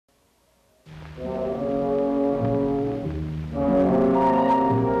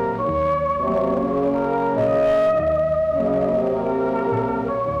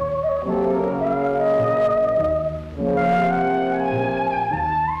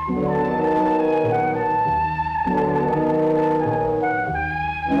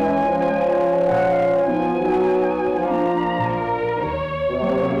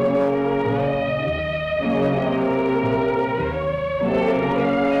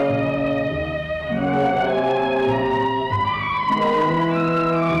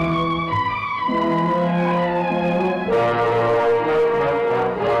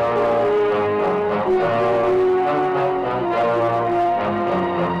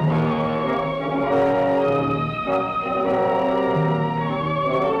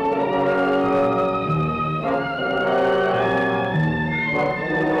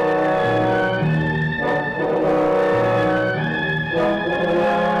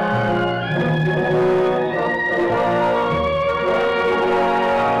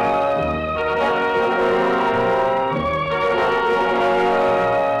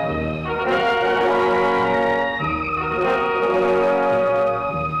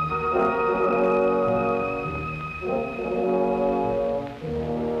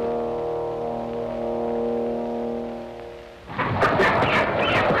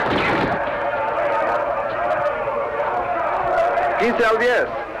al 10.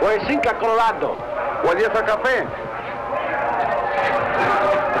 O el 5 a Colorado. O el 10 al café.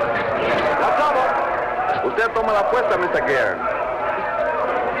 Usted toma la apuesta, Mr. Gare.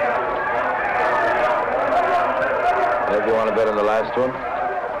 Maybe you want to bet on the last one?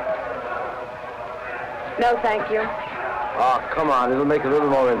 No, thank you. Oh, come on. It'll make it a little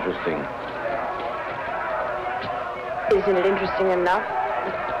more interesting. Isn't it interesting enough?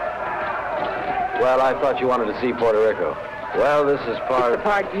 Well, I thought you wanted to see Puerto Rico. Well, this is part... It's the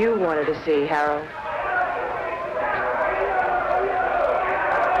part you wanted to see, Harold.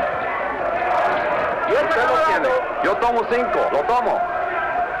 Usted lo tiene. Yo tomo 5. Lo tomo.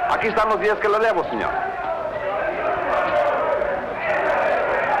 Aquí están los 10 que le debo, señor.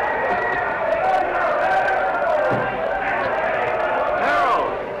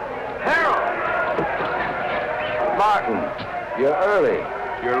 Martin, you're early.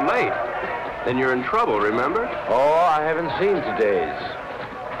 You're late. Then you're in trouble, remember? Oh, I haven't seen today's.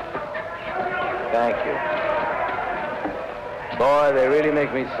 Thank you. Boy, they really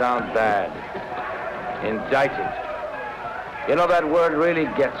make me sound bad. Indicted. You know, that word really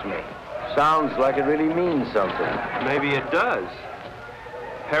gets me. Sounds like it really means something. Maybe it does.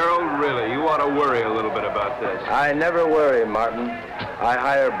 Harold, really, you ought to worry a little bit about this. I never worry, Martin. I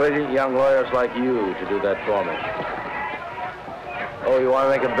hire brilliant young lawyers like you to do that for me. Oh, you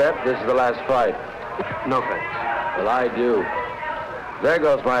want to make a bet? This is the last fight. No thanks. Well, I do. There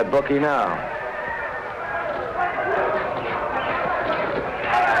goes my bookie now.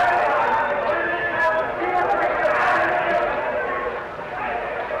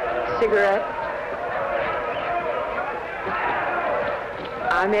 Cigarette?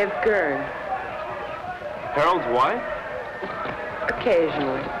 I'm Ev Gurn. Harold's wife?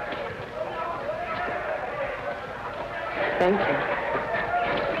 Occasionally. Thank you.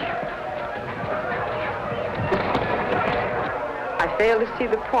 I fail to see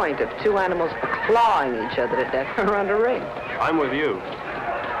the point of two animals clawing each other to death around a ring. I'm with you.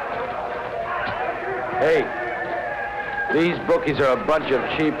 Hey, these bookies are a bunch of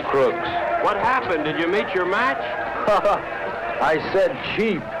cheap crooks. What happened? Did you meet your match? I said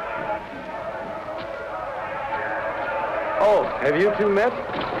cheap. Oh, have you two met?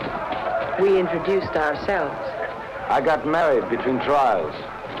 We introduced ourselves. I got married between trials.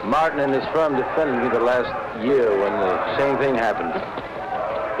 Martin and his firm defended me the last year when the same thing happened.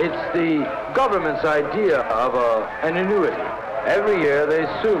 It's the government's idea of an annuity. Every year they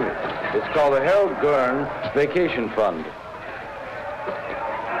sue me. It's called the Harold Gurn Vacation Fund.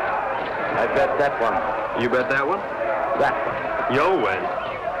 I bet that one. You bet that one? That one. You'll win.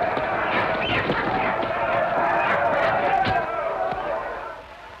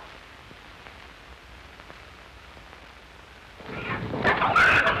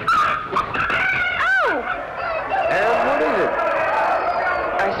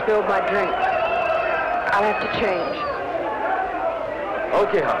 Spilled my drink. I'll have to change.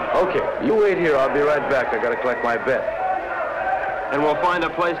 Okay, hon. Okay. You wait here. I'll be right back. I gotta collect my bet. And we'll find a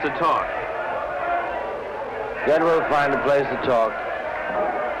place to talk. Then we'll find a place to talk.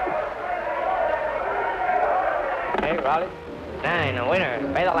 Hey, Raleigh. 9, a winner.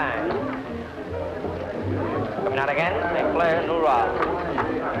 Pay the line. Coming out again. St. Clair, New Rock.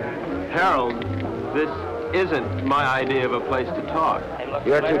 Harold, this isn't my idea of a place to talk.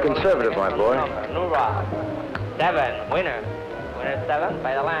 You're too conservative, my boy. New Rock. 7, winner. Winner 7,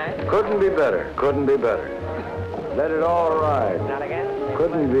 by the line. Couldn't be better. Couldn't be better. Let it all ride. Not again.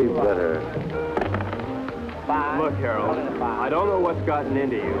 Couldn't be better. 5. Look, Harold, I don't know what's gotten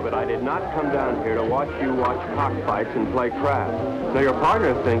into you, but I did not come down here to watch you watch cockfights and play craps. Now, your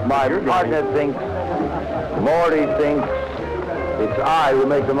partner thinks... My partner thinks, Morty thinks, it's I who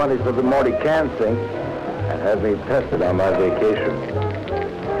make the money so that Morty can think, and have me tested on my vacation.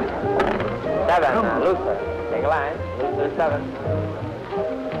 7, Luther. Take a line. Luther 7.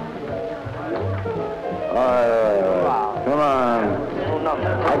 Come on.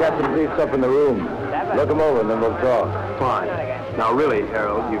 I got some briefs up in the room. Look them over and then we'll talk. Fine. Now, really,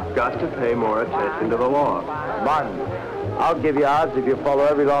 Harold, you've got to pay more attention to the law. Martin, I'll give you odds if you follow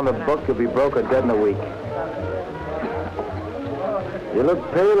every law in the book, you'll be broke or dead in a week. You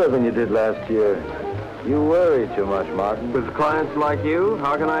look paler than you did last year. You worry too much, Martin. With clients like you,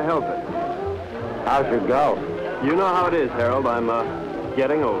 how can I help it? How's your golf? You know how it is, Harold. I'm,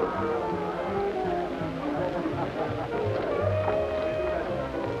 getting older.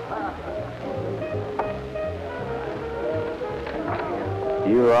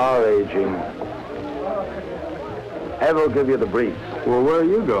 You are aging. Ev will give you the briefs. Well, where are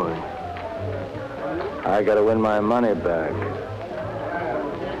you going? I gotta win my money back.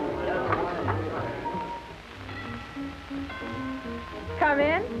 come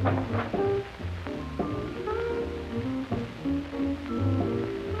in?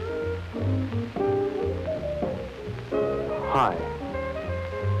 Hi.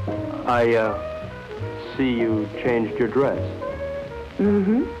 I see you changed your dress.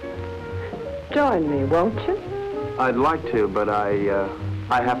 Mm-hmm. Join me, won't you? I'd like to, but I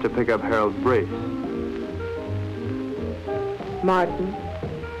have to pick up Harold's briefs. Martin,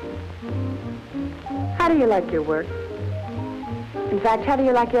 how do you like your work? In fact, how do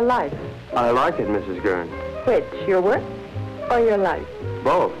you like your life? I like it, Mrs. Gurn. Which, your work or your life?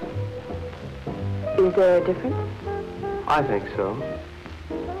 Both. Is there a difference? I think so.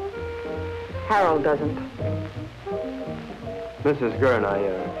 Harold doesn't. Mrs. Gurn,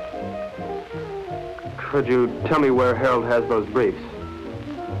 could you tell me where Harold has those briefs?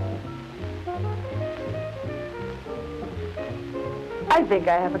 I think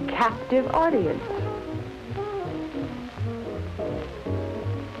I have a captive audience.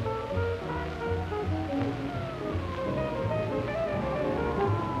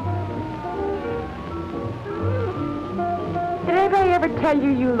 Did anybody ever tell you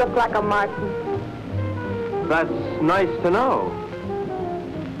you look like a Martin? That's nice to know.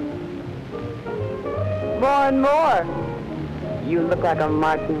 More and more. You look like a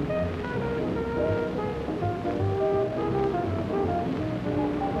Martin.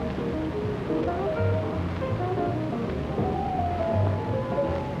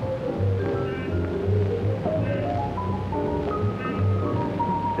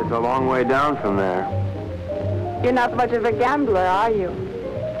 It's a long way down from there. You're not much of a gambler, are you?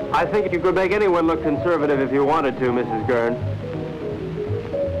 I think you could make anyone look conservative if you wanted to, Mrs. Gurn.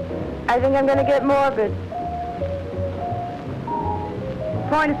 I think I'm going to get morbid.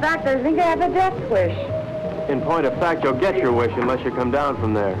 Point of fact, I think I have a death wish. In point of fact, you'll get your wish unless you come down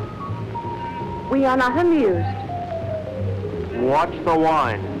from there. We are not amused. Watch the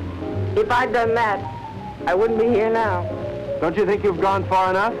wine. If I'd done that, I wouldn't be here now. Don't you think you've gone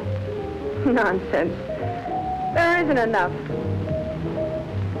far enough? Nonsense. There isn't enough.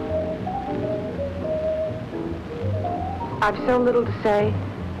 I've so little to say,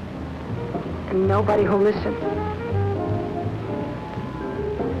 and nobody will listen.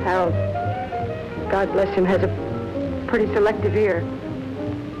 Harold, God bless him, has a pretty selective ear.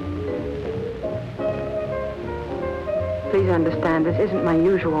 Please understand, this isn't my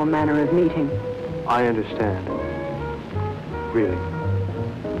usual manner of meeting. I understand. Really.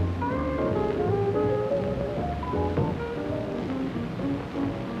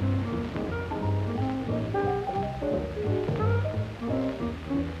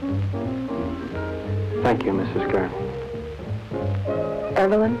 Thank you, Mrs. Gurn.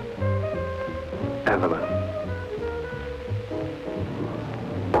 Evelyn? Evelyn.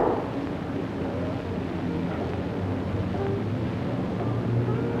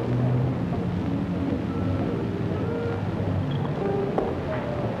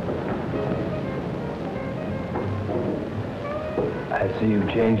 I see you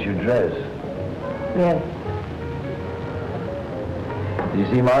changed your dress. Yes. Do you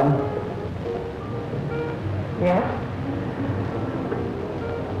see Martin? Yes?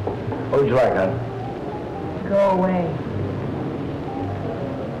 What would you like, hon? Go away.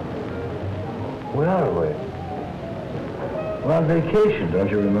 Where are we? We're on vacation,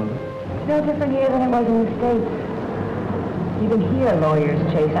 don't you remember? It's no different here than it was in the States. Even here, lawyers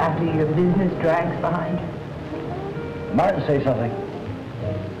chase after you. Your business drags behind you. Martin, say something.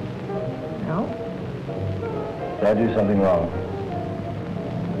 No? Did I do something wrong?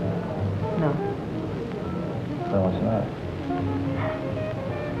 No. No, it's not.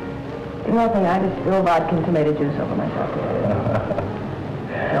 Nothing. I just spilled vodka and tomato juice over myself today.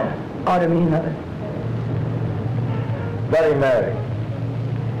 No. Order me another. Bloody Mary.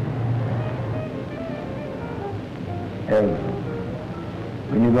 Hey,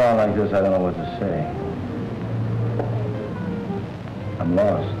 when you go on like this, I don't know what to say. I'm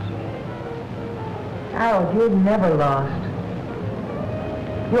lost. Harold, you're never lost.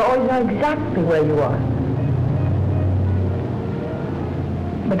 You always know exactly where you are.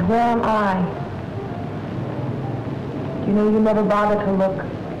 But where am I? You know, you never bother to look.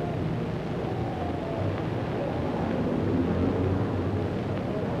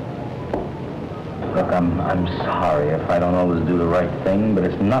 Look, I'm sorry if I don't always do the right thing, but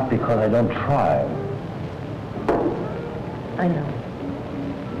it's not because I don't try. I know.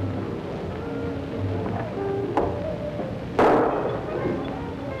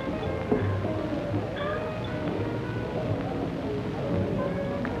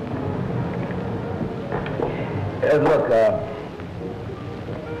 Look,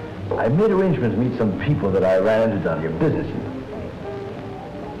 I made arrangements to meet some people that I ran into down here, business.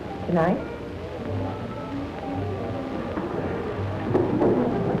 Tonight?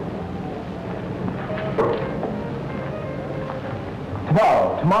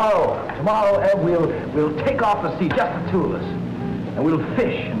 Tomorrow, Ed, we'll take off the sea, just the two of us. And we'll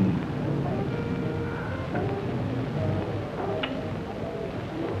fish and...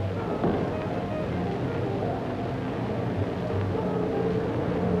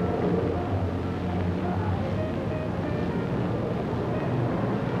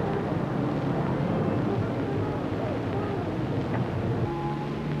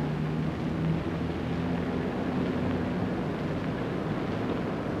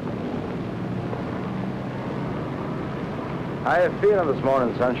 How you feeling this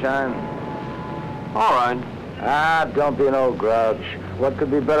morning, sunshine? All right. Ah, don't be an old grouch. What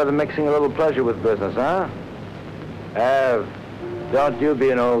could be better than mixing a little pleasure with business, huh? Ev, don't you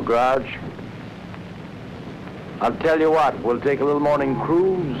be an old grouch. I'll tell you what, we'll take a little morning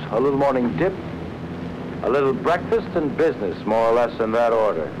cruise, a little morning dip, a little breakfast and business, more or less in that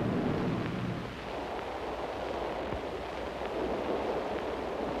order.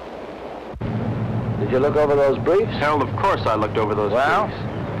 Did you look over those briefs? Harold, of course I looked over those Well, briefs.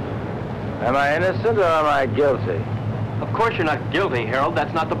 am I innocent or am I guilty? Of course you're not guilty, Harold.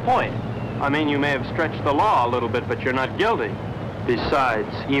 That's not the point. I mean, you may have stretched the law a little bit, but you're not guilty. Besides,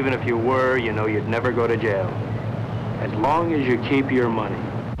 even if you were, you know you'd never go to jail. As long as you keep your money.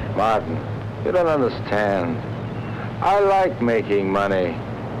 Martin, you don't understand. I like making money.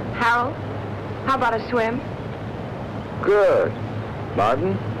 Harold, how about a swim? Good.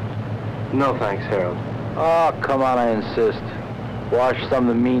 Martin? No thanks, Harold. Oh, come on, I insist. Wash some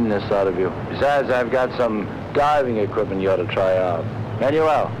of the meanness out of you. Besides, I've got some diving equipment you ought to try out.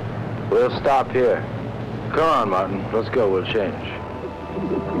 Manuel, we'll stop here. Come on, Martin. Let's go. We'll change.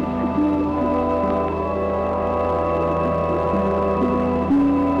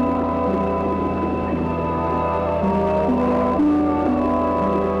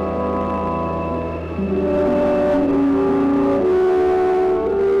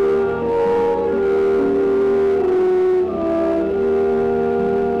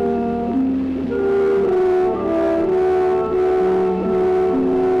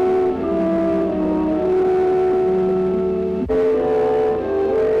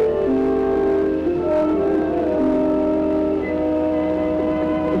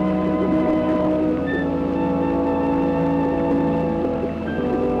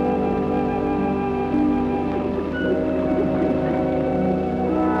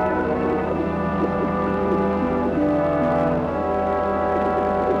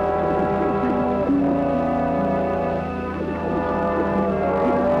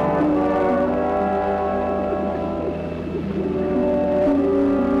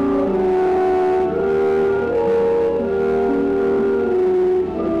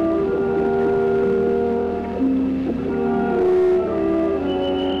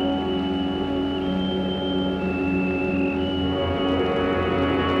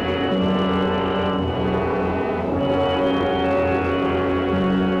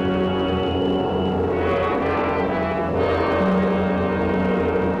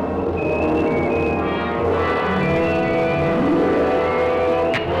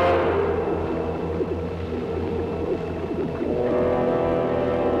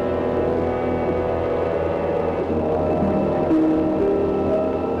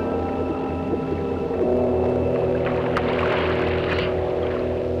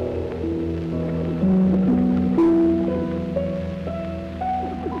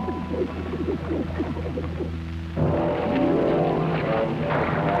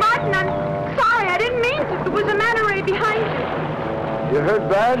 You hurt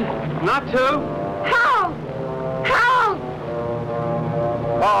bad? Not to. Help! Help!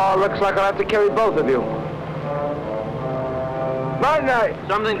 Oh, looks like I'll have to carry both of you. Night night.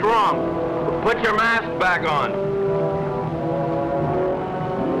 Something's wrong. Put your mask back on.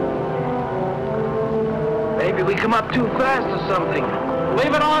 Maybe we come up too fast or something.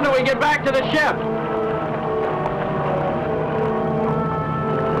 Leave it on till we get back to the ship.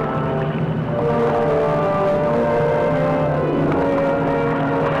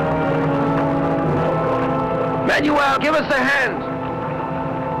 Manuel, give us a hand.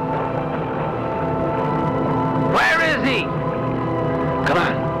 Where is he? Come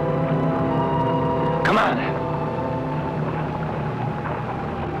on. Come on.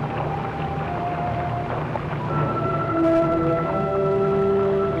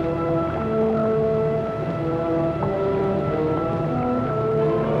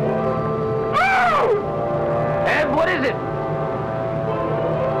 Ed, what is it?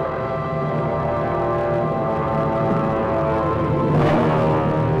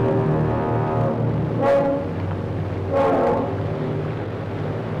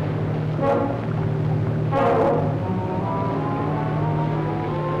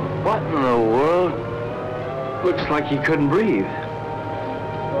 like he couldn't breathe.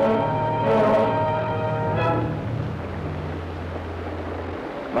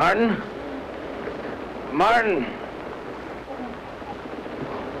 Martin? Martin!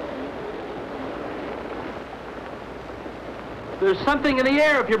 There's something in the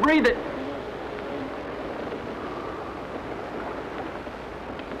air if you breathe it.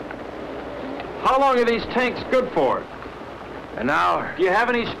 How long are these tanks good for? An hour. Do you have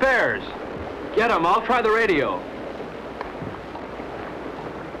any spares? Get them. I'll try the radio.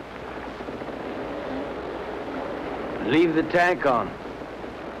 Leave the tank on.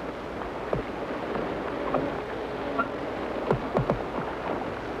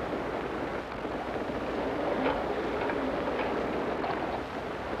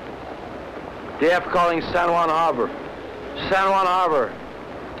 DF calling San Juan Harbor. San Juan Harbor.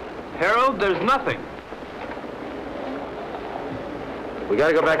 Harold, there's nothing. We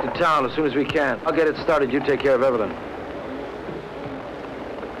gotta go back to town as soon as we can. I'll get it started. You take care of Evelyn.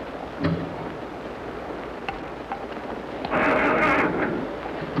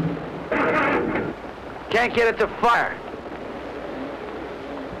 Can't get it to fire.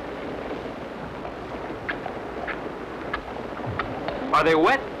 Are they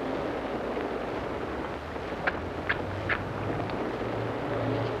wet?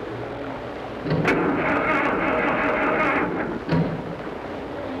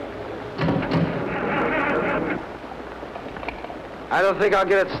 I don't think I'll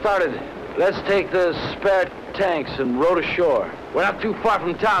get it started. Let's take the spare tanks and row to shore. We're not too far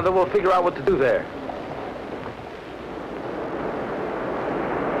from town, then we'll figure out what to do there.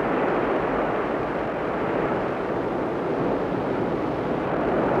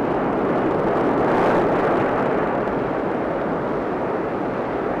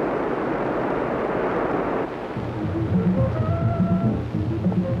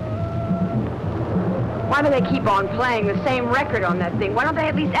 Why do they keep on playing the same record on that thing? Why don't they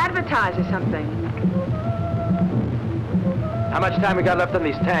at least advertise or something? How much time we got left on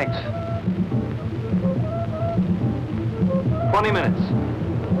these tanks? 20 minutes.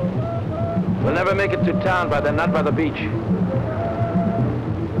 We'll never make it to town by then, not by the beach.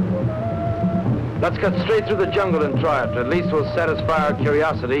 Let's cut straight through the jungle and try it. At least we'll satisfy our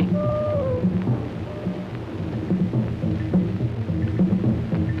curiosity.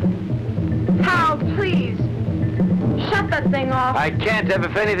 Hal, please. Shut that thing off. I can't, Ev.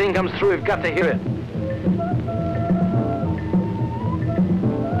 If anything comes through, we've got to hear it.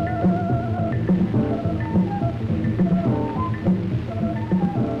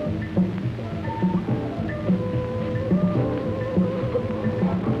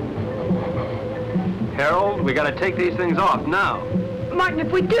 Harold, we gotta take these things off now. Martin,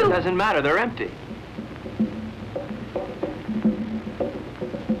 if we do... It doesn't matter, they're empty.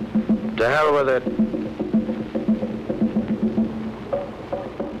 To hell with it.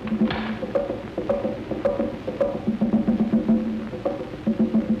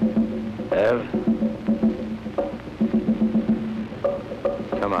 Ev?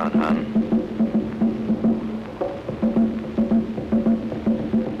 Come on, hon.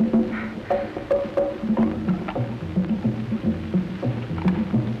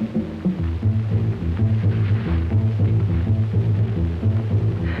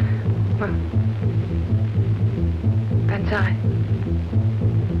 Inside.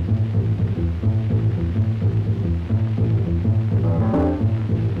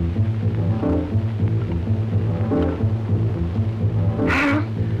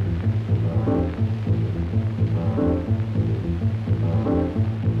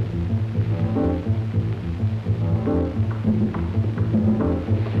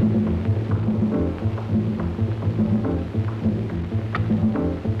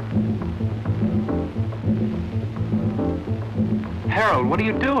 Harold, what are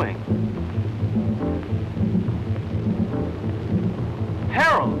you doing?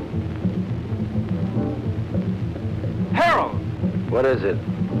 Harold! Harold! What is it?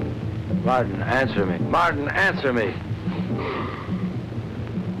 Martin, answer me. Martin, answer me.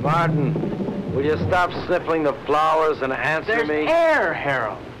 Martin, will you stop sniffling the flowers and answer me? There's air,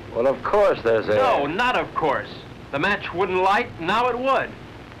 Harold. Well, of course there's air. No, not of course. The match wouldn't light, now it would.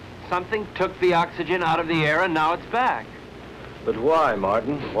 Something took the oxygen out of the air and now it's back. But why,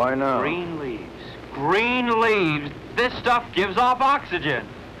 Martin? Why now? Green leaves. Green leaves. This stuff gives off oxygen.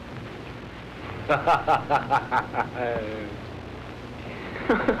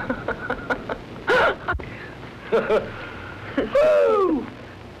 Woo!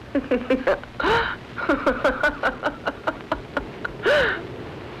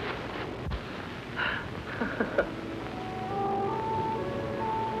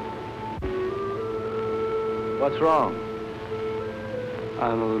 What's wrong?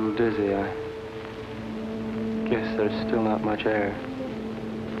 I'm a little dizzy. I guess there's still not much air.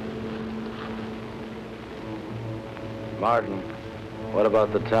 Martin, what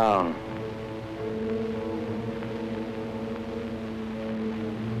about the town?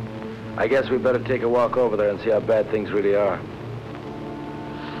 I guess we better take a walk over there and see how bad things really are.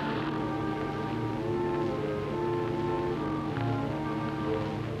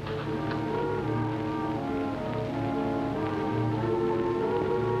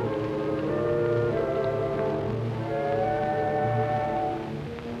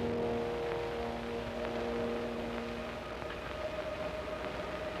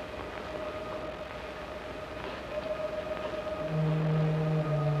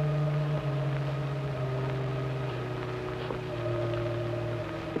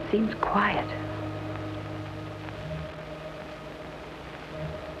 Seems quiet.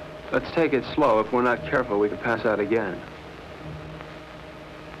 Let's take it slow. If we're not careful, we could pass out again.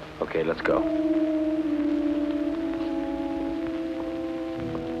 Okay, let's go.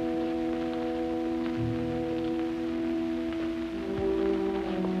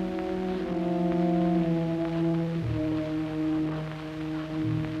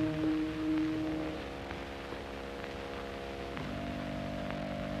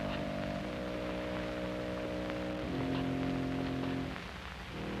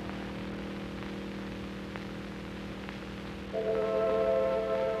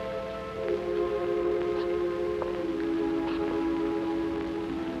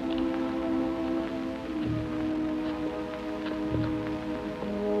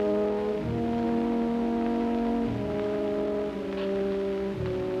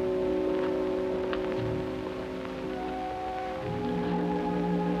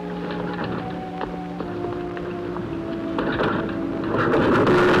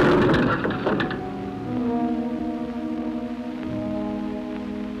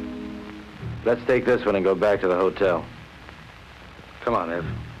 Let's take this one and go back to the hotel. Come on, Ev.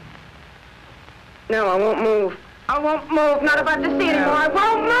 No, I won't move. I won't move. Not if I have to see it anymore. I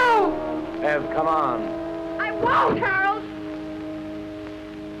won't move. Ev, come on. I won't, Harold.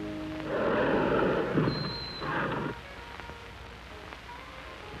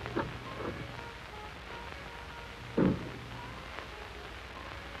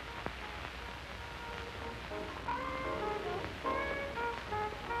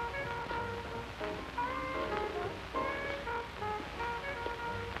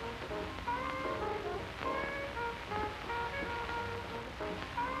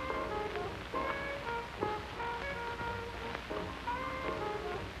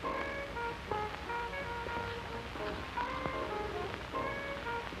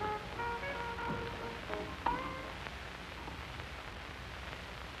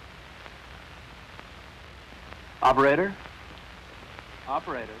 Operator?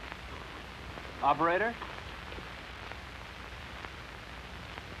 Operator? Operator?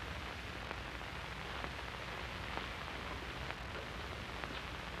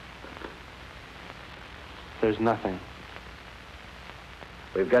 There's nothing.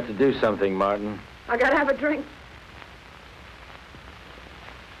 We've got to do something, Martin. I gotta have a drink.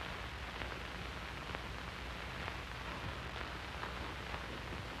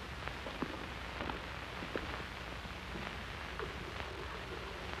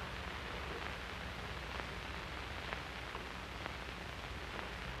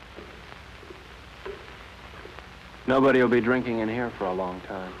 Nobody will be drinking in here for a long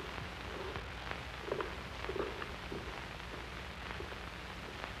time.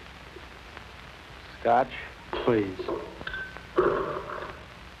 Scotch? Please.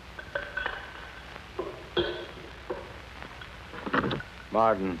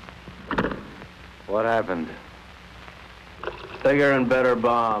 Martin, what happened? Bigger and better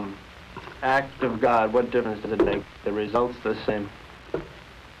bomb. Act of God, what difference does it make? The result's the same.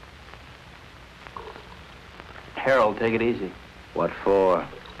 Harold, take it easy. What for?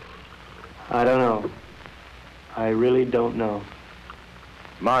 I don't know. I really don't know.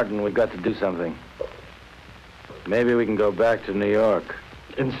 Martin, we've got to do something. Maybe we can go back to New York.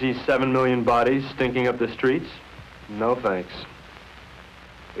 And see 7 million bodies stinking up the streets? No thanks.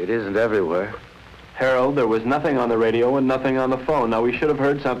 It isn't everywhere. Harold, there was nothing on the radio and nothing on the phone. Now, we should have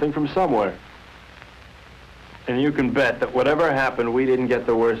heard something from somewhere. And you can bet that whatever happened, we didn't get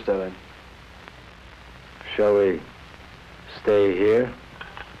the worst of it. Shall we stay here?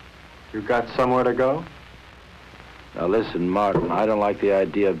 You got somewhere to go? Now listen, Martin, I don't like the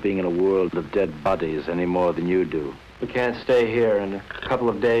idea of being in a world of dead bodies any more than you do. We can't stay here. In a couple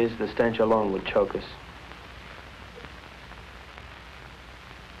of days, the stench alone would choke us.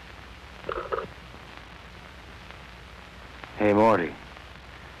 Hey, Morty.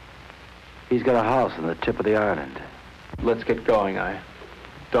 He's got a house on the tip of the island. Let's get going. I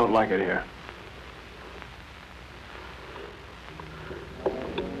don't like it here.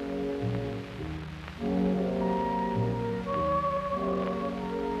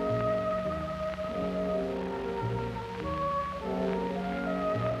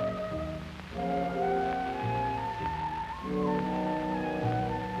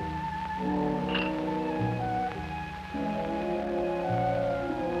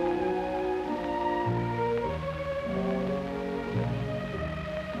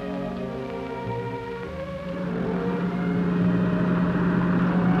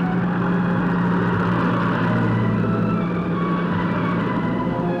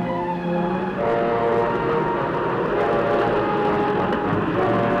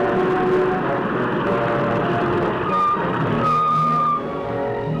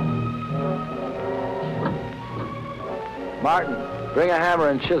 Martin, bring a hammer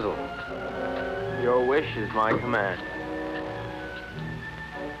and chisel. Your wish is my command.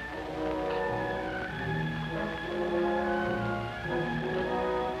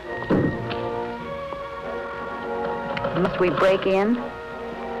 Must we break in?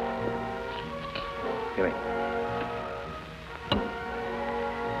 Give me.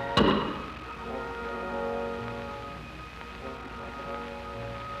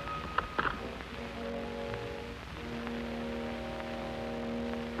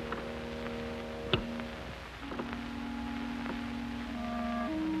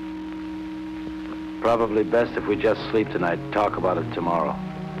 Probably best if we just sleep tonight, talk about it tomorrow.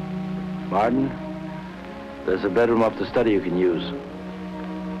 Martin, there's a bedroom up the study you can use.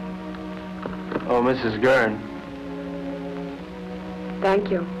 Oh, Mrs. Gurn. Thank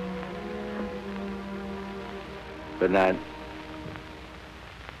you. Good night.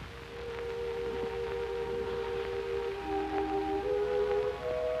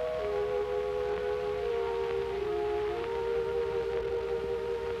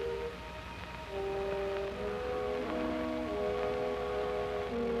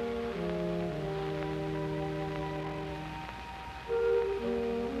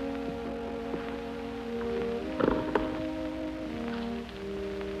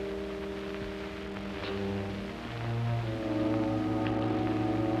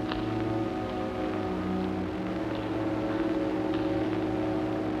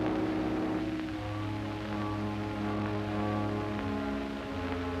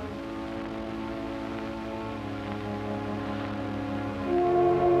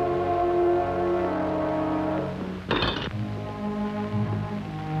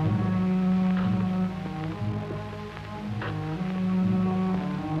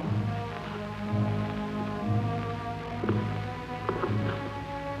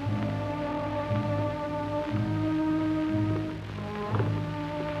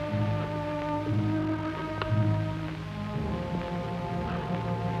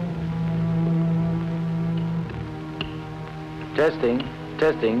 Testing,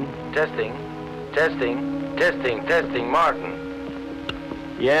 testing, testing, testing, testing, testing.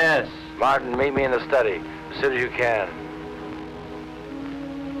 Martin. Yes. Martin, meet me in the study as soon as you can.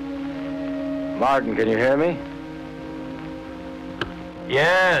 Martin, can you hear me?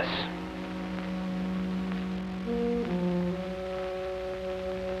 Yes.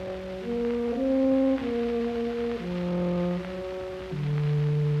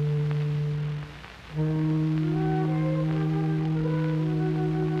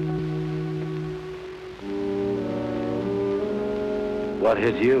 What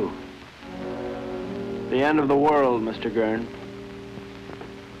hit you? The end of the world, Mr. Gurn.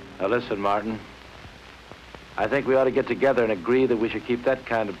 Now listen, Martin. I think we ought to get together and agree that we should keep that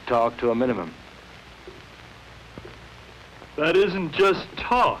kind of talk to a minimum. That isn't just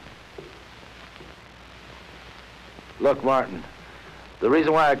talk. Look, Martin, the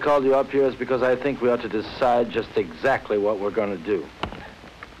reason why I called you up here is because I think we ought to decide just exactly what we're going to do.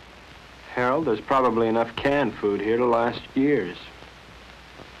 Harold, there's probably enough canned food here to last years.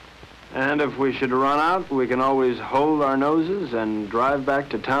 And if we should run out, we can always hold our noses and drive back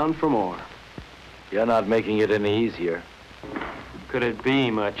to town for more. You're not making it any easier. Could it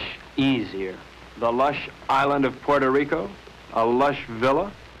be much easier? The lush island of Puerto Rico, a lush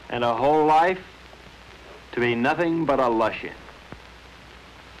villa, and a whole life to be nothing but a lush-in.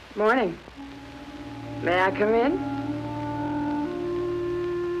 Morning. May I come in?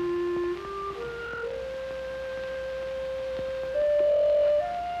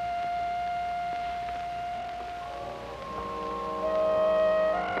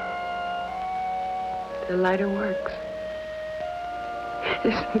 The lighter works.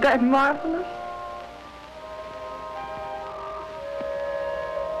 Isn't that marvelous?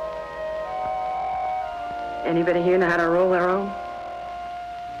 Anybody here know how to roll their own?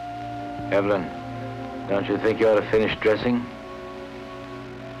 Evelyn, don't you think you ought to finish dressing?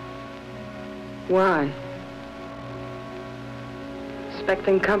 Why?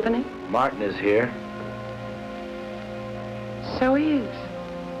 Expecting company? Martin is here. So he is.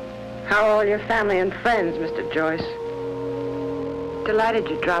 How are all your family and friends, Mr. Joyce? Delighted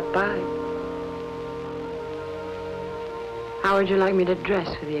you dropped by. How would you like me to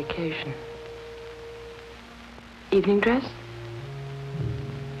dress for the occasion? Evening dress?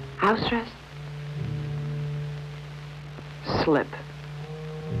 House dress? Slip.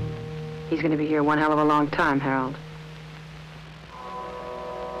 He's going to be here one hell of a long time, Harold.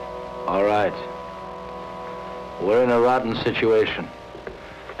 All right. We're in a rotten situation.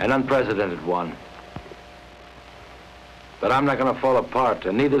 An unprecedented one. But I'm not going to fall apart,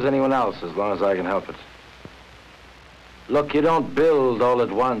 and neither's anyone else as long as I can help it. Look, you don't build all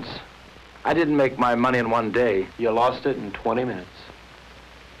at once. I didn't make my money in one day. You lost it in 20 minutes.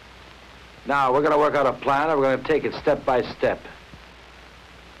 Now, we're going to work out a plan, and we're going to take it step by step.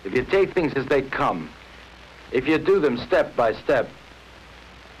 If you take things as they come, if you do them step by step,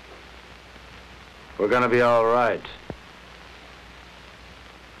 we're going to be all right.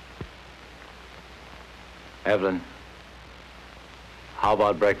 Evelyn, how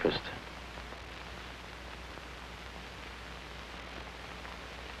about breakfast?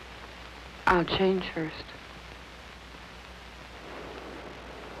 I'll change first.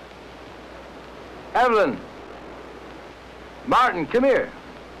 Evelyn! Martin, come here.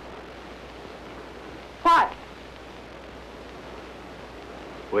 What?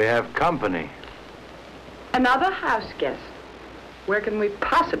 We have company. Another house guest. Where can we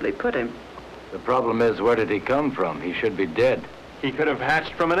possibly put him? The problem is, where did he come from? He should be dead. He could have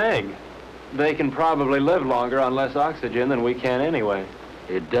hatched from an egg. They can probably live longer on less oxygen than we can anyway.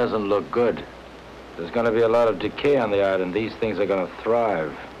 It doesn't look good. There's going to be a lot of decay on the island. These things are going to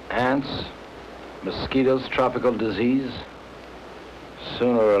thrive. Ants, mosquitoes, tropical disease.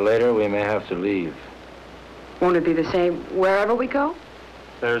 Sooner or later, we may have to leave. Won't it be the same wherever we go?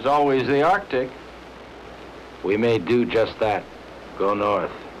 There's always the Arctic. We may do just that. Go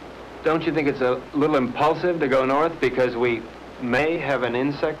north. Don't you think it's a little impulsive to go north because we may have an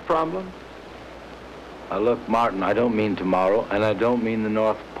insect problem? Now look, Martin, I don't mean tomorrow, and I don't mean the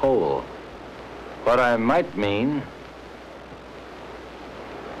North Pole. What I might mean,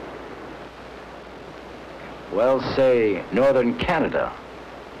 well, say, northern Canada.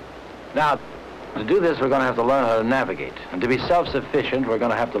 Now, to do this, we're going to have to learn how to navigate. And to be self-sufficient, we're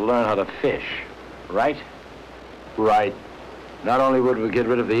going to have to learn how to fish. Right? Right. Not only would we get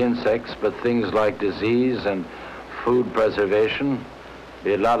rid of the insects, but things like disease and food preservation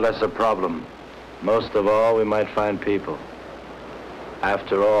be a lot less a problem. Most of all, we might find people.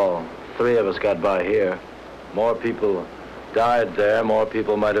 After all, 3 of us got by here. More people died there, more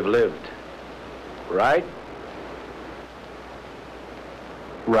people might have lived. Right?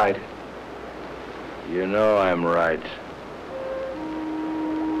 Right. You know I'm right.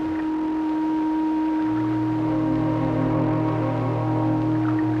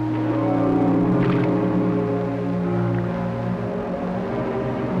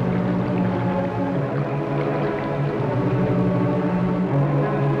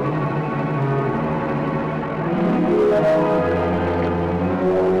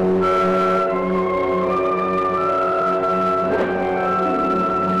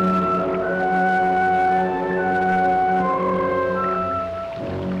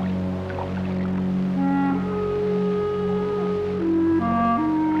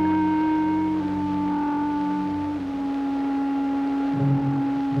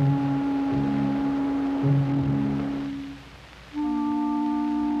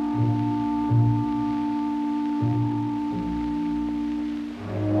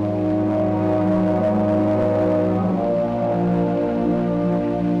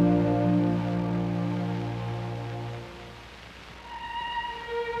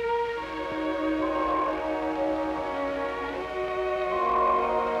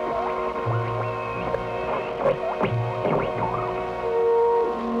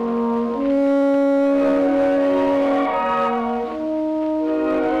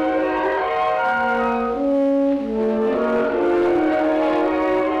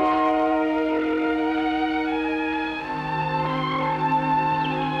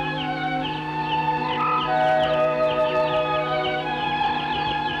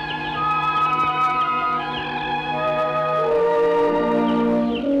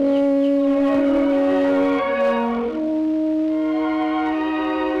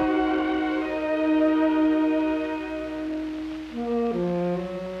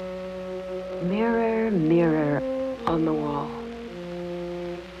 Mirror, mirror on the wall,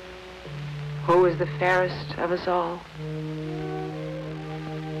 who is the fairest of us all?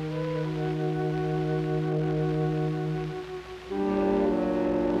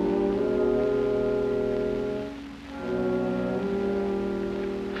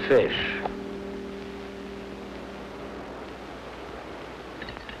 Fish.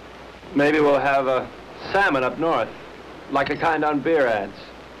 Maybe we'll have a salmon up north, like the kind on beer ads.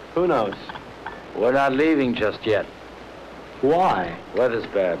 Who knows? We're not leaving just yet. Why? Weather's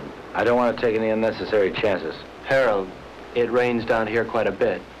bad. I don't want to take any unnecessary chances. Harold, it rains down here quite a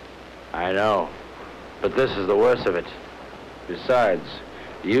bit. I know, but this is the worst of it. Besides,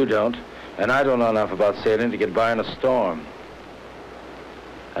 you don't, and I don't know enough about sailing to get by in a storm.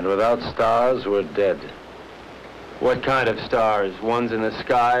 And without stars, we're dead. What kind of stars? Ones in the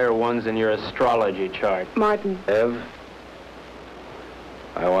sky or ones in your astrology chart? Martin. Ev,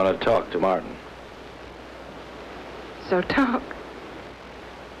 I want to talk to Martin. So talk.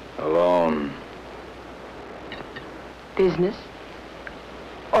 Alone. Business?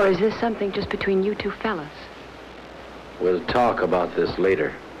 Or is this something just between you two fellas? We'll talk about this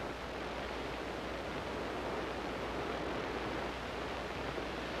later.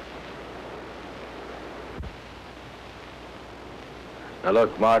 Now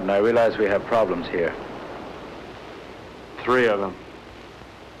look, Martin, I realize we have problems here. 3 of them.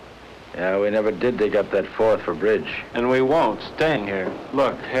 Yeah, we never did dig up that 4th for bridge. And we won't, staying here.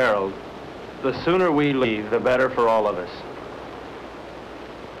 Look, Harold, the sooner we leave, the better for all of us.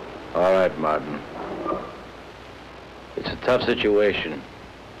 All right, Martin. It's a tough situation.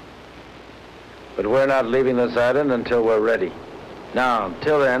 But we're not leaving this island until we're ready. Now,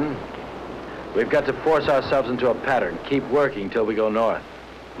 until then, we've got to force ourselves into a pattern. Keep working till we go north.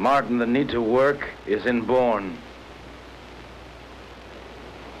 Martin, the need to work is inborn.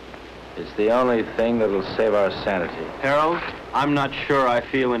 It's the only thing that'll save our sanity. Harold, I'm not sure I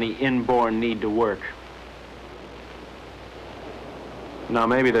feel any inborn need to work. Now,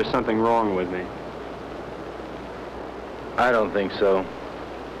 maybe there's something wrong with me. I don't think so.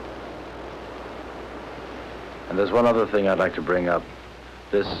 And there's one other thing I'd like to bring up.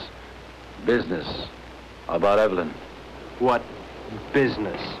 This business about Evelyn. What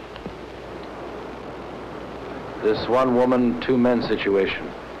business? This one woman, 2 men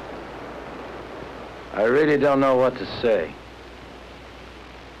situation. I really don't know what to say.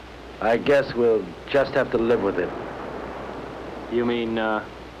 I guess we'll just have to live with it. You mean,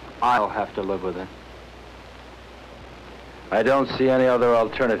 I'll have to live with it? I don't see any other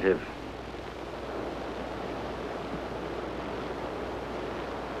alternative.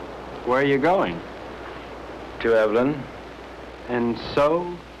 Where are you going? To Evelyn. And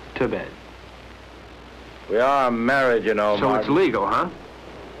so, to bed. We are married, you know, So Martin. it's legal, huh?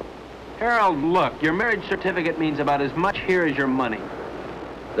 Harold, look, your marriage certificate means about as much here as your money.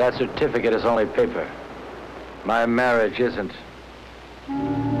 That certificate is only paper. My marriage isn't.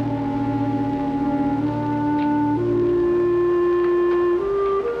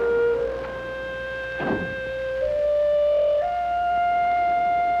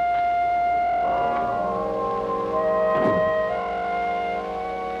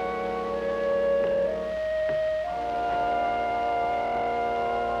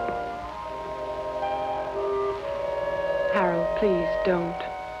 Harold, please, don't.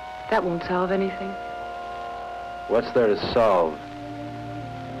 That won't solve anything. What's there to solve?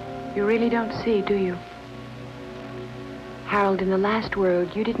 You really don't see, do you? Harold, in the last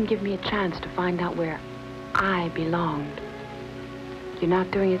world, you didn't give me a chance to find out where I belonged. You're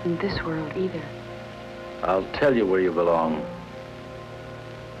not doing it in this world either. I'll tell you where you belong.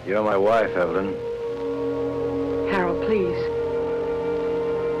 You're my wife, Evelyn. Harold, please.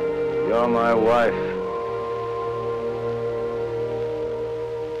 You're my wife.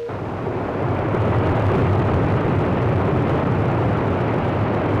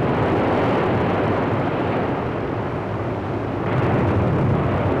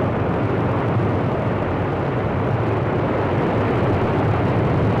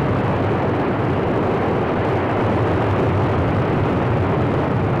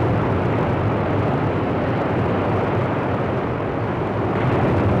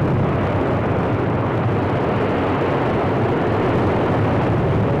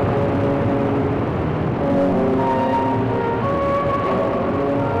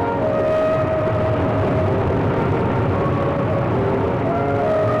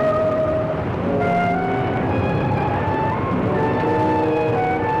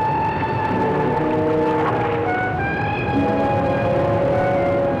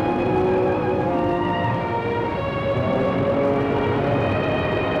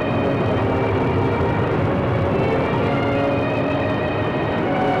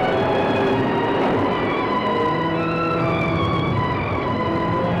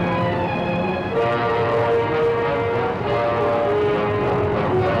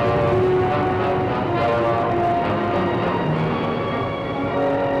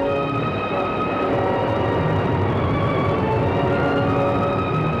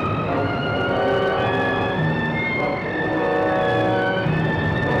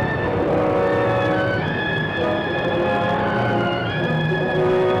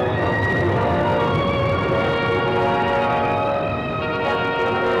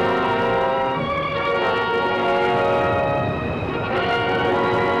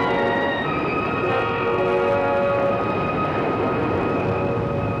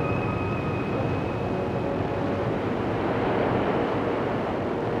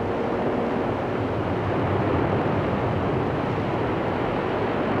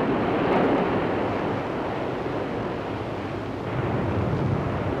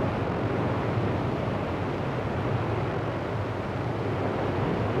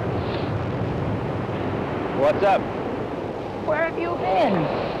 What's up? Where have you been?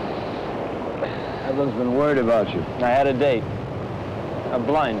 Evelyn's been worried about you. I had a date. A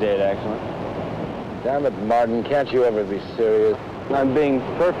blind date, actually. Damn it, Martin, can't you ever be serious? I'm being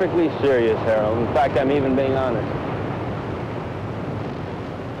perfectly serious, Harold. In fact, I'm even being honest.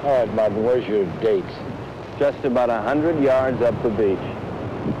 All right, Martin, where's your date? Just about 100 yards up the beach.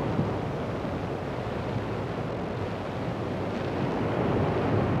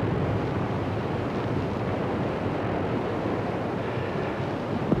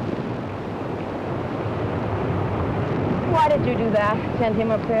 Why did you do that? Send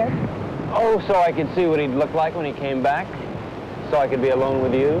him up there? Oh, so I could see what he'd look like when he came back. So I could be alone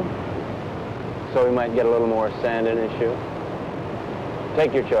with you. So we might get a little more sand in his shoe.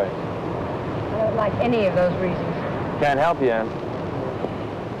 Take your choice. I don't like any of those reasons. Can't help you, Ann.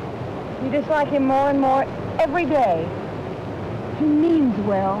 You dislike him more and more every day. He means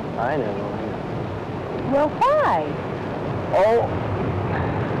well. I know. Well, why? Oh,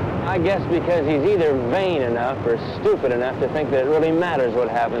 I guess because he's either vain enough or stupid enough to think that it really matters what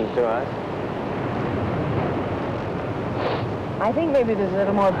happens to us. I think maybe there's a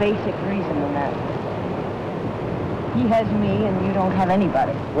little more basic reason than that. He has me and you don't have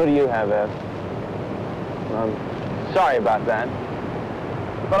anybody. What do you have, Ev? I'm sorry about that.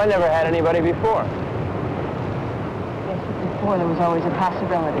 But I never had anybody before. Yes, but before there was always a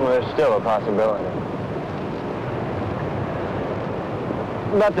possibility. Well, there's still a possibility.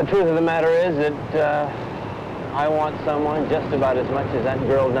 But the truth of the matter is that I want someone just about as much as that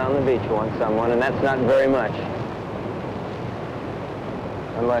girl down the beach wants someone, and that's not very much.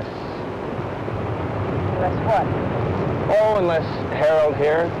 Unless... Unless what? Oh, unless Harold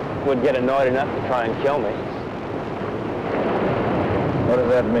here would get annoyed enough to try and kill me. What does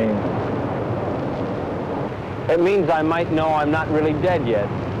that mean? It means I might know I'm not really dead yet.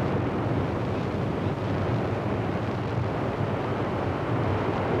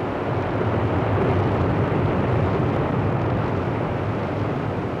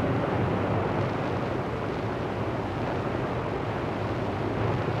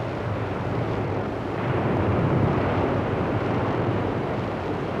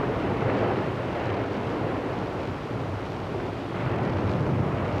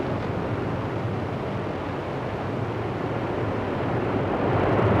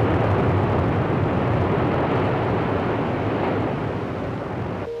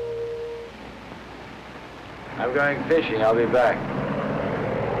 I'm going fishing. I'll be back.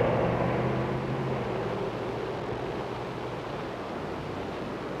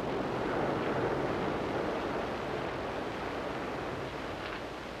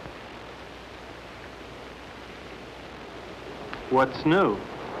 What's new?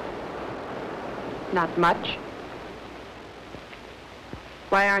 Not much.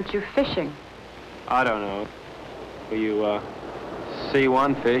 Why aren't you fishing? I don't know. You see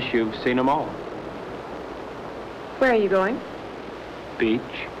one fish, you've seen them all. Where are you going? Beach.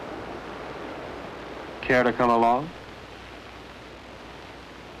 Care to come along?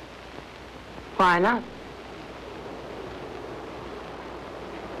 Why not?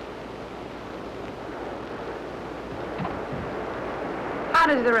 How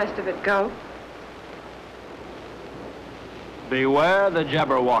does the rest of it go? Beware the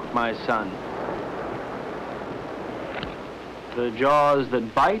Jabberwock, my son. The jaws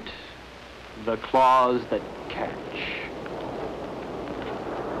that bite, the claws that catch.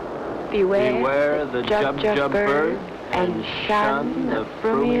 Beware the jub bird and shun the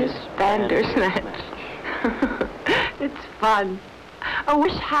frumious bandersnatch. It's fun. I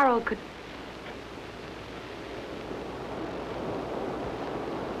wish Harold could...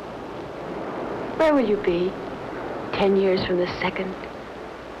 Where will you be 10 years from the second?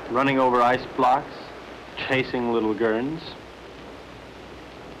 Running over ice blocks, chasing little gurns,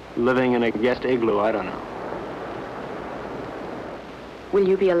 living in a guest igloo, I don't know. Will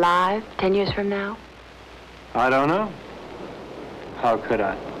you be alive 10 years from now? I don't know. How could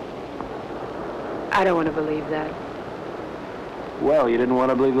I? I don't want to believe that. Well, you didn't want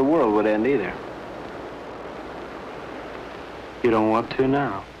to believe the world would end either. You don't want to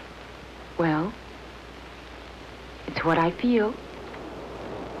now. Well, it's what I feel.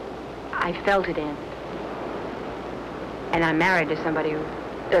 I felt it end. And I'm married to somebody who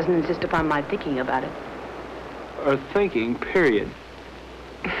doesn't insist upon my thinking about it. Or thinking, period.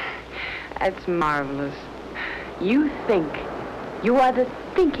 That's marvelous. You think. You are the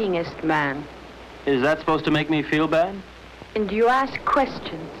thinkingest man. Is that supposed to make me feel bad? And you ask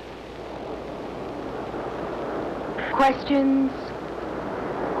questions. Questions,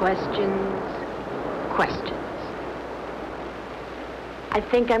 questions, questions. I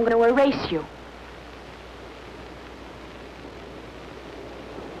think I'm going to erase you.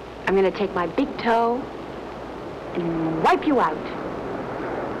 I'm going to take my big toe and wipe you out.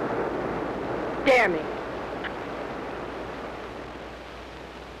 Dare me.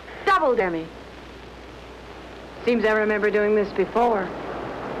 Double dare me. Seems I remember doing this before.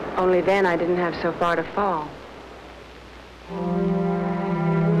 Only then I didn't have so far to fall.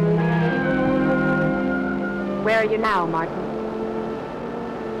 Where are you now, Martin?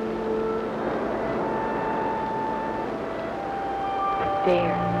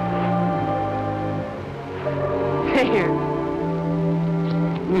 There. There.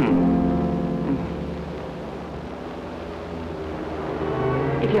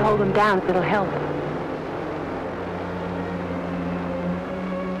 If you hold them down, it'll help.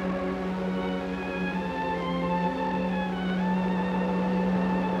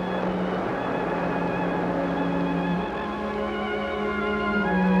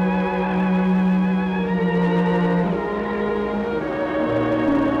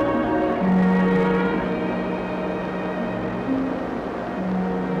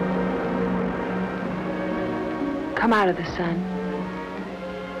 Come out of the sun.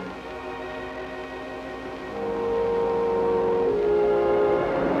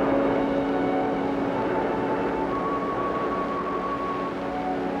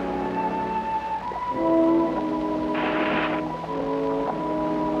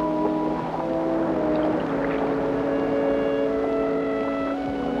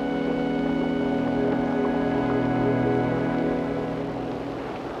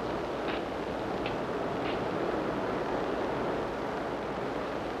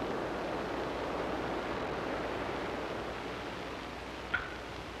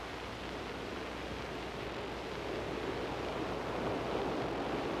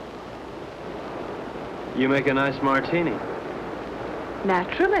 You make a nice martini.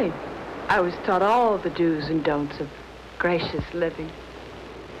 Naturally. I was taught all the do's and don'ts of gracious living.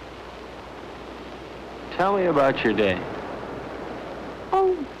 Tell me about your day.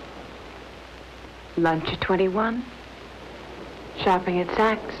 Oh. Lunch at 21. Shopping at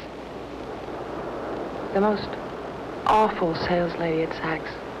Saks. The most awful sales lady at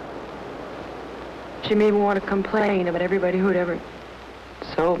Saks. She made me want to complain about everybody who'd ever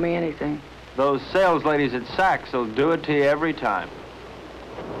sold me anything. Those sales ladies at Saks will do it to you every time.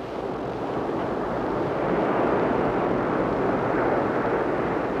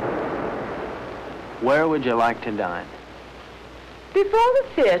 Where would you like to dine? Before the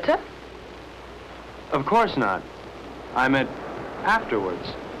theater? Of course not. I meant afterwards.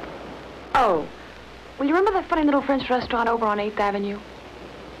 Oh. Well, you remember that funny little French restaurant over on 8th Avenue?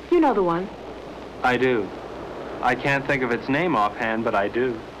 You know the one. I do. I can't think of its name offhand, but I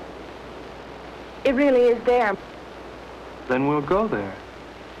do. It really is there. Then we'll go there.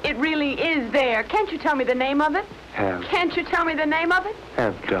 It really is there. Can't you tell me the name of it? Have. Can't you tell me the name of it?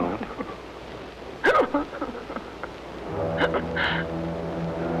 Have don't.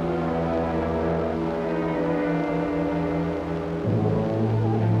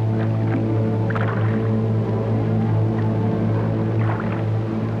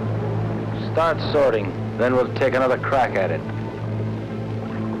 Start sorting, then we'll take another crack at it.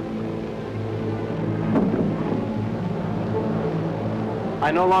 I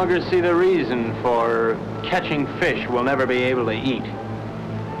no longer see the reason for catching fish we'll never be able to eat.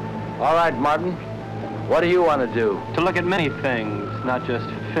 All right, Martin. What do you want to do? To look at many things, not just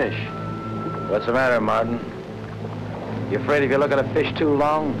fish. What's the matter, Martin? You afraid if you look at a fish too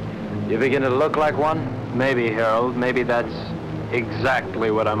long, you begin to look like one? Maybe, Harold. Maybe that's exactly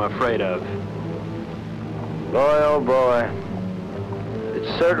what I'm afraid of. Boy, oh boy.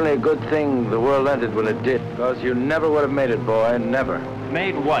 It's certainly a good thing the world ended when it did, because you never would have made it, boy, never.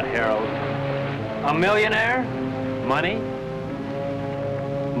 Made what, Harold? A millionaire? Money?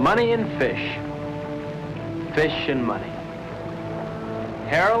 Money and fish. Fish and money.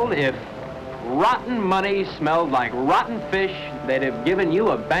 Harold, if rotten money smelled like rotten fish, they'd have given you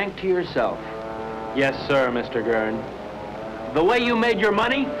a bank to yourself. Yes, sir, Mr. Gurn. The way you made your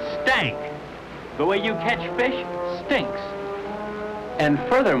money stank. The way you catch fish stinks. And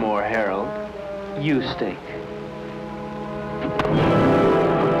furthermore, Harold, you stink.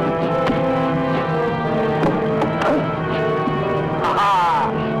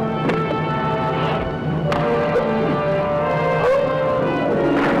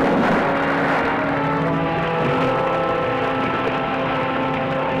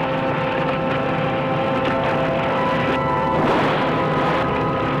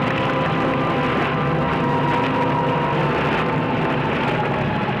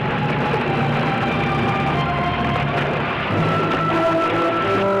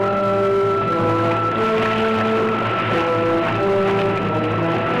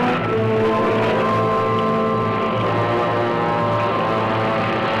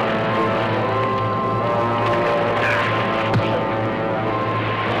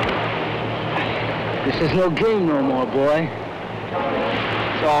 is no game no more, boy.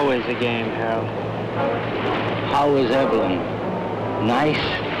 It's always a game, Harold. How is Evelyn? Nice?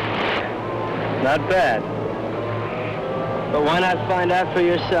 Not bad. But why not find out for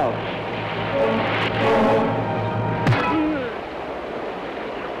yourself?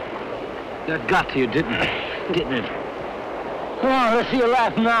 That got to you, didn't it? Come on, let's see you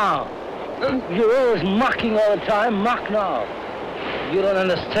laugh now. You're always mocking all the time. Mock now. You don't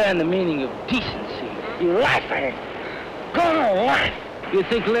understand the meaning of decency. You're laughing. Go on, laugh. You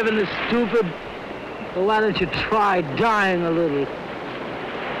think living is stupid? Well, why don't you try dying a little?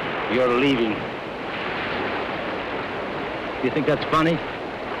 You're leaving. You think that's funny?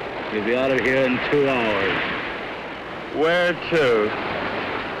 You'll be out of here in 2 hours. Where to?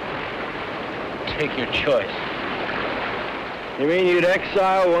 Take your choice. You mean you'd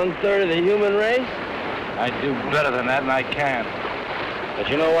exile 1/3 of the human race? I'd do better than that, and I can. But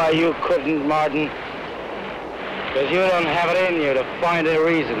you know why you couldn't, Martin? Because you don't have it in you to find a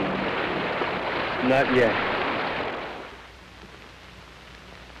reason. Not yet.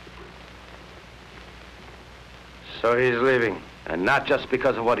 So he's leaving, and not just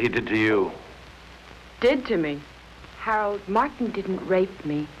because of what he did to you. Did to me. Harold, Martin didn't rape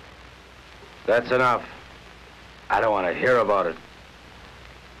me. That's enough. I don't want to hear about it.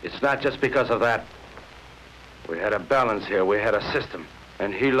 It's not just because of that. We had a balance here. We had a system,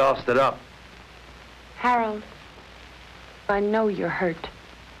 and he lost it up. Harold, I know you're hurt,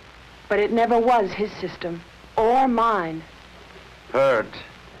 but it never was his system, or mine. Hurt.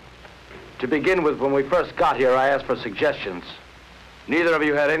 To begin with, when we first got here, I asked for suggestions. Neither of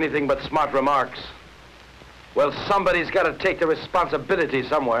you had anything but smart remarks. Well, somebody's got to take the responsibility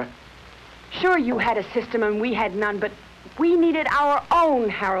somewhere. Sure, you had a system and we had none, but we needed our own,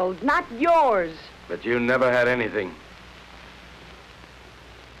 Harold, not yours. But you never had anything.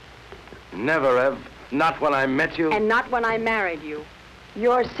 Never, Ev. Not when I met you. And not when I married you.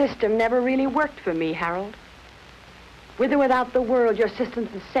 Your system never really worked for me, Harold. With or without the world, your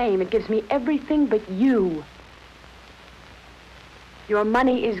system's the same. It gives me everything but you. Your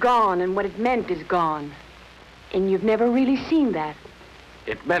money is gone, and what it meant is gone. And you've never really seen that.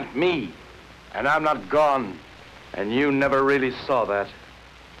 It meant me. And I'm not gone. And you never really saw that.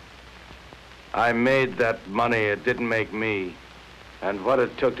 I made that money. It didn't make me. And what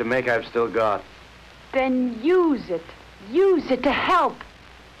it took to make, I've still got. Then use it. Use it to help.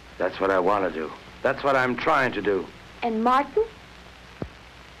 That's what I want to do. That's what I'm trying to do. And Martin?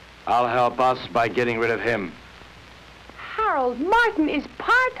 I'll help us by getting rid of him. Harold, Martin is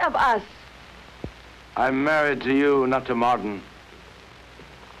part of us. I'm married to you, not to Martin.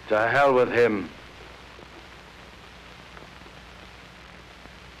 To hell with him.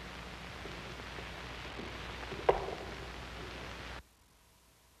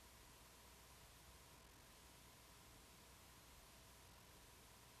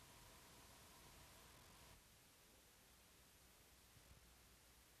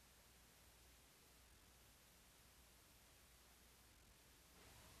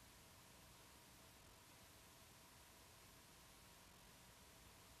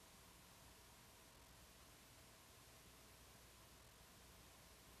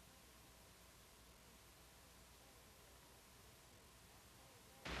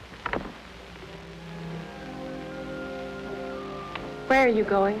 Where are you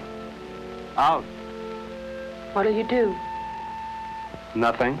going? Out. What'll you do?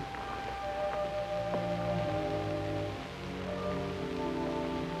 Nothing.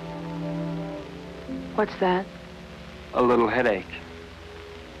 What's that? A little headache.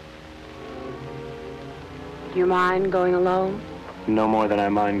 Do you mind going alone? No more than I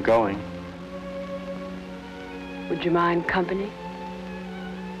mind going. Would you mind company?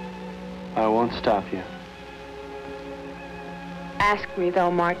 I won't stop you. Ask me,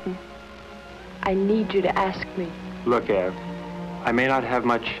 though, Martin. I need you to ask me. Look, Ev, I may not have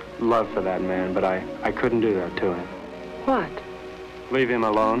much love for that man, but I couldn't do that to him. What? Leave him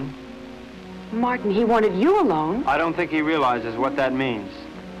alone? Martin, he wanted you alone. I don't think he realizes what that means.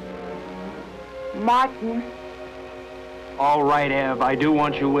 Martin. All right, Ev, I do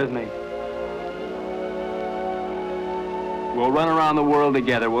want you with me. We'll run around the world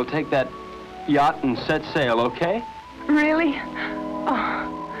together. We'll take that yacht and set sail, okay? Really?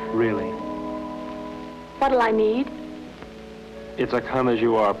 Oh. Really. What'll I need? It's a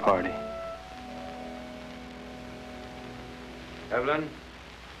come-as-you-are party. Evelyn?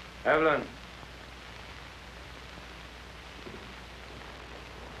 Evelyn?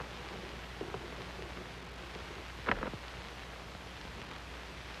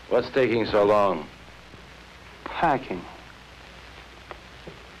 What's taking so long? Packing.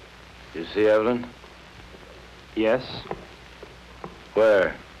 You see, Evelyn? Yes?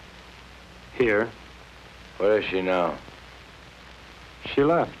 Where? Here. Where is she now? She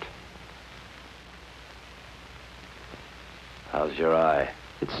left. How's your eye?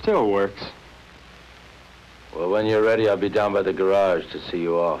 It still works. Well, when you're ready, I'll be down by the garage to see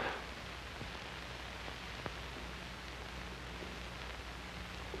you off.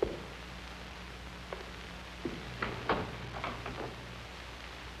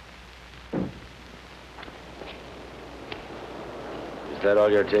 Is that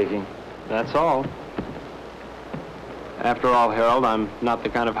all you're taking? That's all. After all, Harold, I'm not the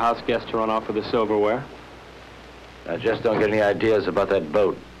kind of house guest to run off with the silverware. Now, just don't get any ideas about that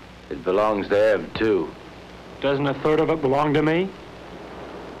boat. It belongs to Ev, too. Doesn't a third of it belong to me?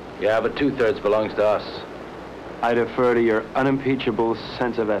 Yeah, but 2/3 belongs to us. I defer to your unimpeachable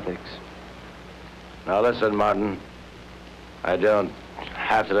sense of ethics. Now, listen, Martin. I don't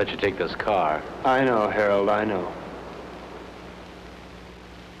have to let you take this car. I know, Harold, I know.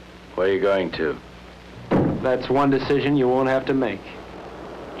 Where are you going to? That's one decision you won't have to make.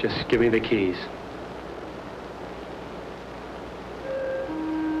 Just give me the keys.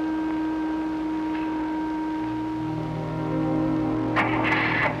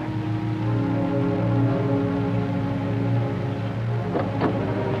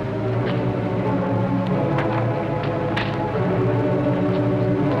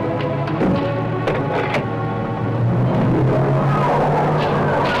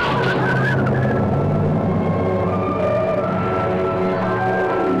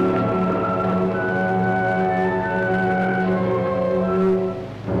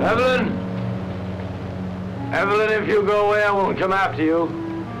 Evelyn, if you go away, I won't come after you.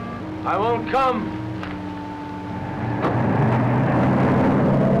 I won't come.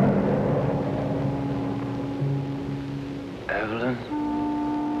 Evelyn,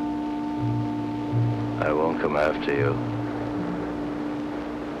 I won't come after you.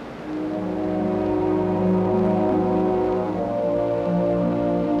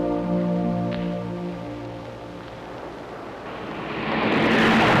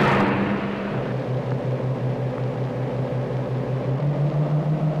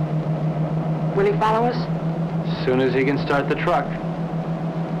 Will he follow us? As soon as he can start the truck.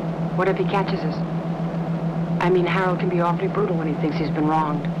 What if he catches us? I mean, Harold can be awfully brutal when he thinks he's been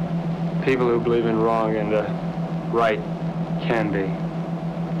wronged. People who believe in wrong and right can be.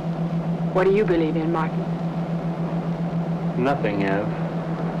 What do you believe in, Martin? Nothing, Ev.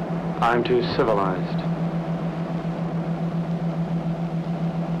 I'm too civilized.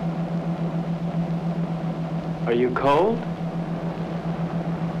 Are you cold?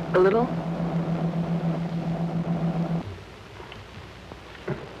 A little?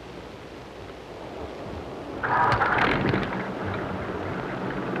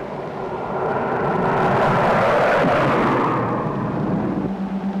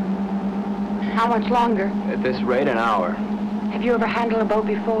 How much longer? At this rate, an hour. Have you ever handled a boat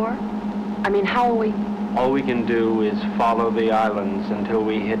before? I mean, how will we... All we can do is follow the islands until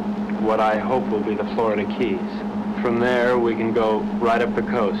we hit what I hope will be the Florida Keys. From there, we can go right up the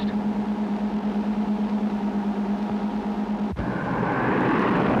coast.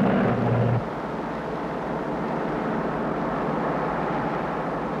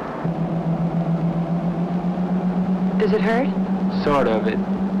 Does it hurt? Sort of. It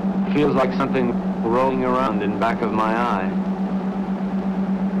feels like something rolling around in back of my eye.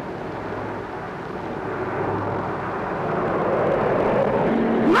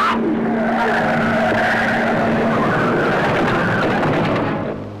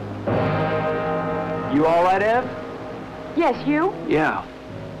 You all right, Ev? Yes, you? Yeah.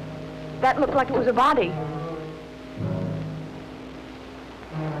 That looked like it was a body.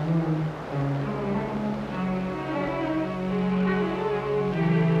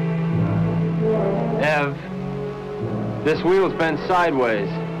 Ev, this wheel's bent sideways.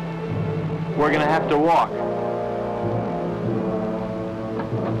 We're gonna have to walk.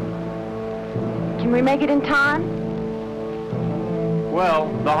 Can we make it in time? Well,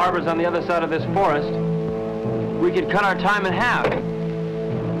 the harbor's on the other side of this forest. We could cut our time in half.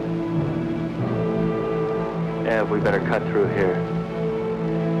 Ev, we better cut through here.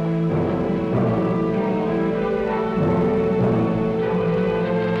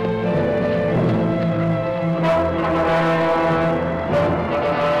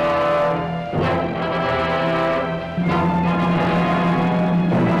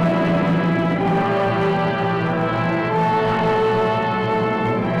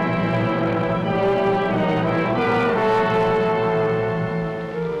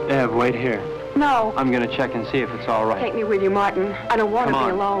 Ev, wait here. No. I'm gonna check and see if it's all right. Take me with you, Martin. I don't want to be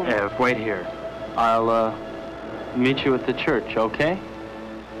alone. Ev, wait here. I'll meet you at the church, okay?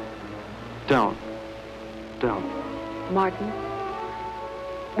 Don't. Martin,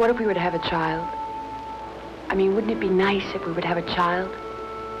 what if we were to have a child? I mean, wouldn't it be nice if we would have a child?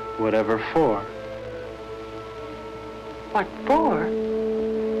 Whatever for. What for?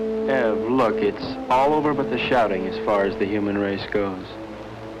 Ev, look, it's all over but the shouting as far as the human race goes.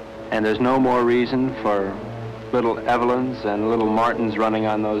 And there's no more reason for little Evelyns and little Martins running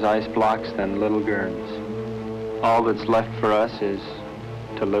on those ice blocks than little Gerns. All that's left for us is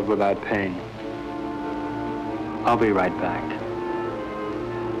to live without pain. I'll be right back.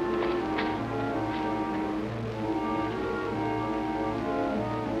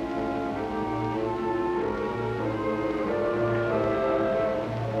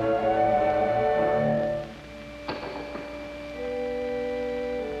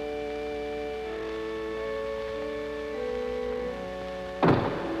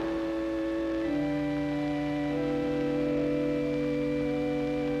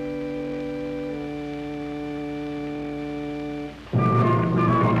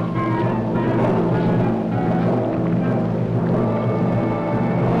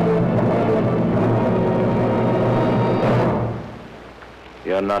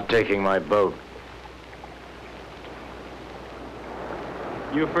 You're not taking my boat.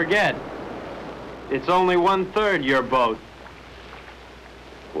 You forget. It's only 1/3 your boat.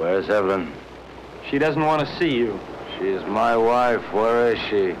 Where's Evelyn? She doesn't want to see you. She's my wife. Where is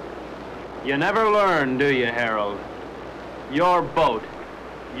she? You never learn, do you, Harold? Your boat,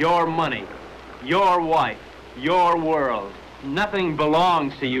 your money, your wife, your world. Nothing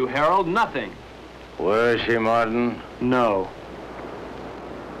belongs to you, Harold, nothing. Where is she, Martin? No.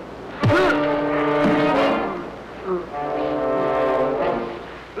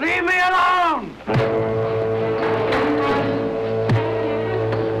 Leave me alone!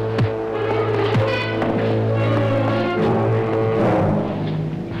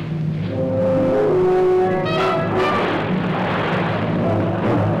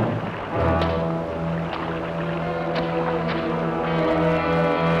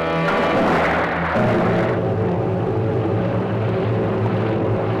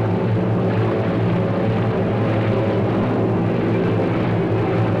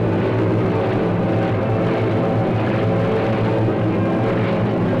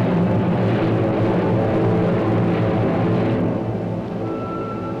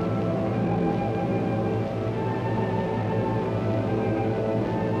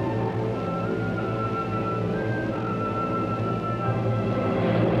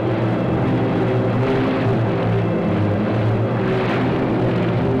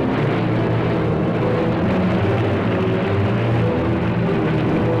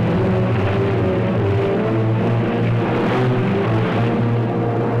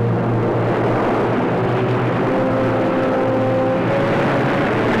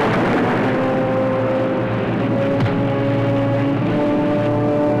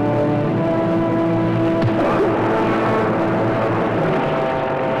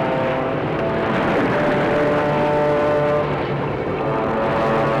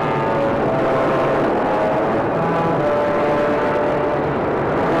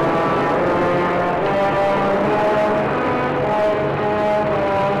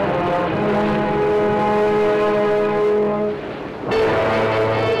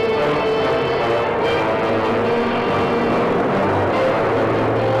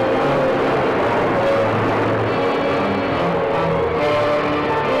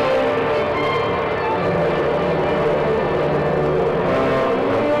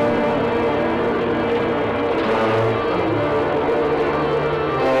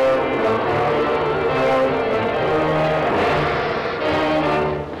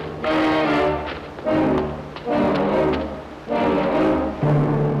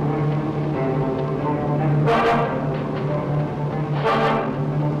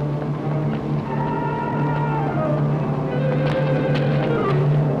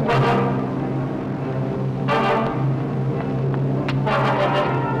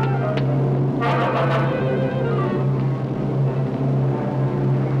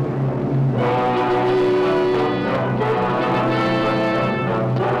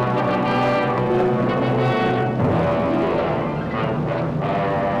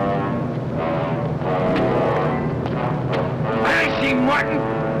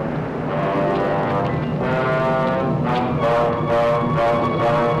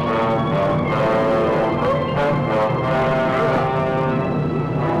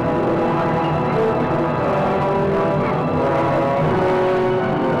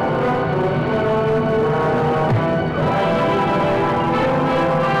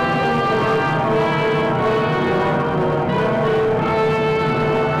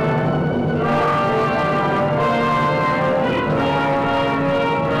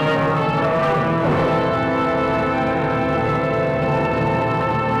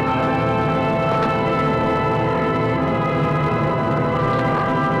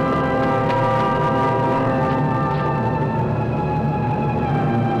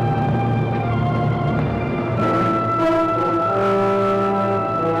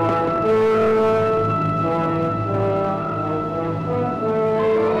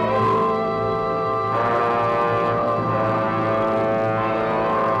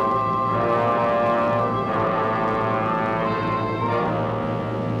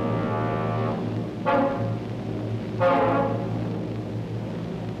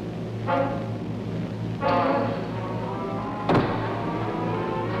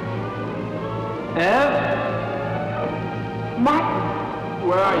 Ev? Martin,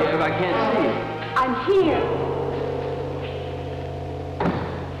 Where are you, Ev? I can't see you. I'm here.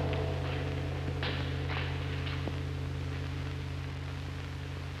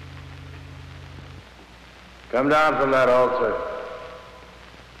 Come down from that altar.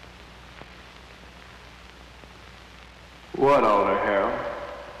 What altar, Harold?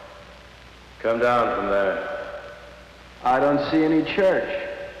 Come down from there. I don't see any church.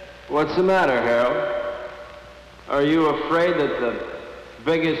 What's the matter, Harold? Are you afraid that the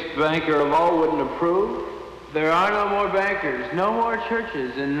biggest banker of all wouldn't approve? There are no more bankers, no more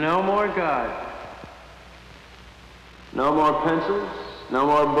churches, and no more God. No more pencils, no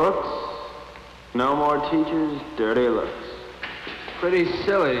more books, no more teachers, dirty looks. Pretty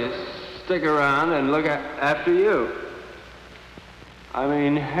silly to stick around and look after you. I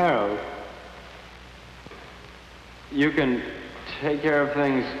mean, Harold, you can take care of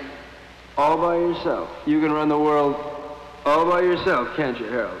things all by yourself. You can run the world all by yourself, can't you,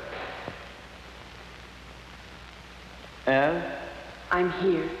 Harold? Ev? I'm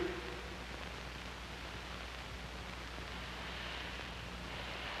here.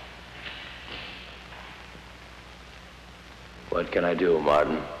 What can I do,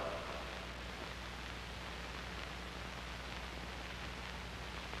 Martin?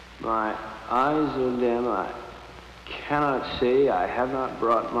 My eyes are dim. I cannot see. I have not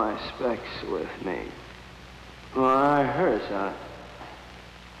brought my specs with me. My eye hurts, huh?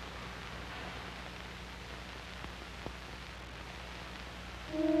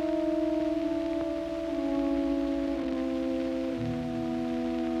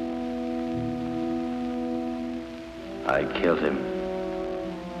 I killed him.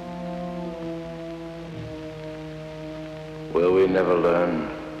 Will we never learn?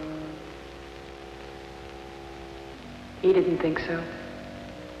 He didn't think so.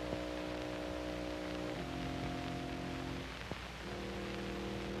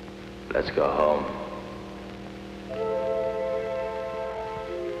 Let's go home.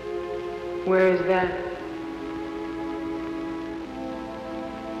 Where is that?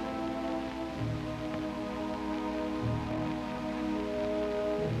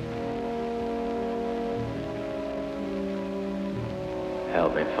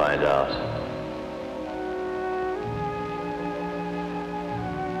 Help me find out.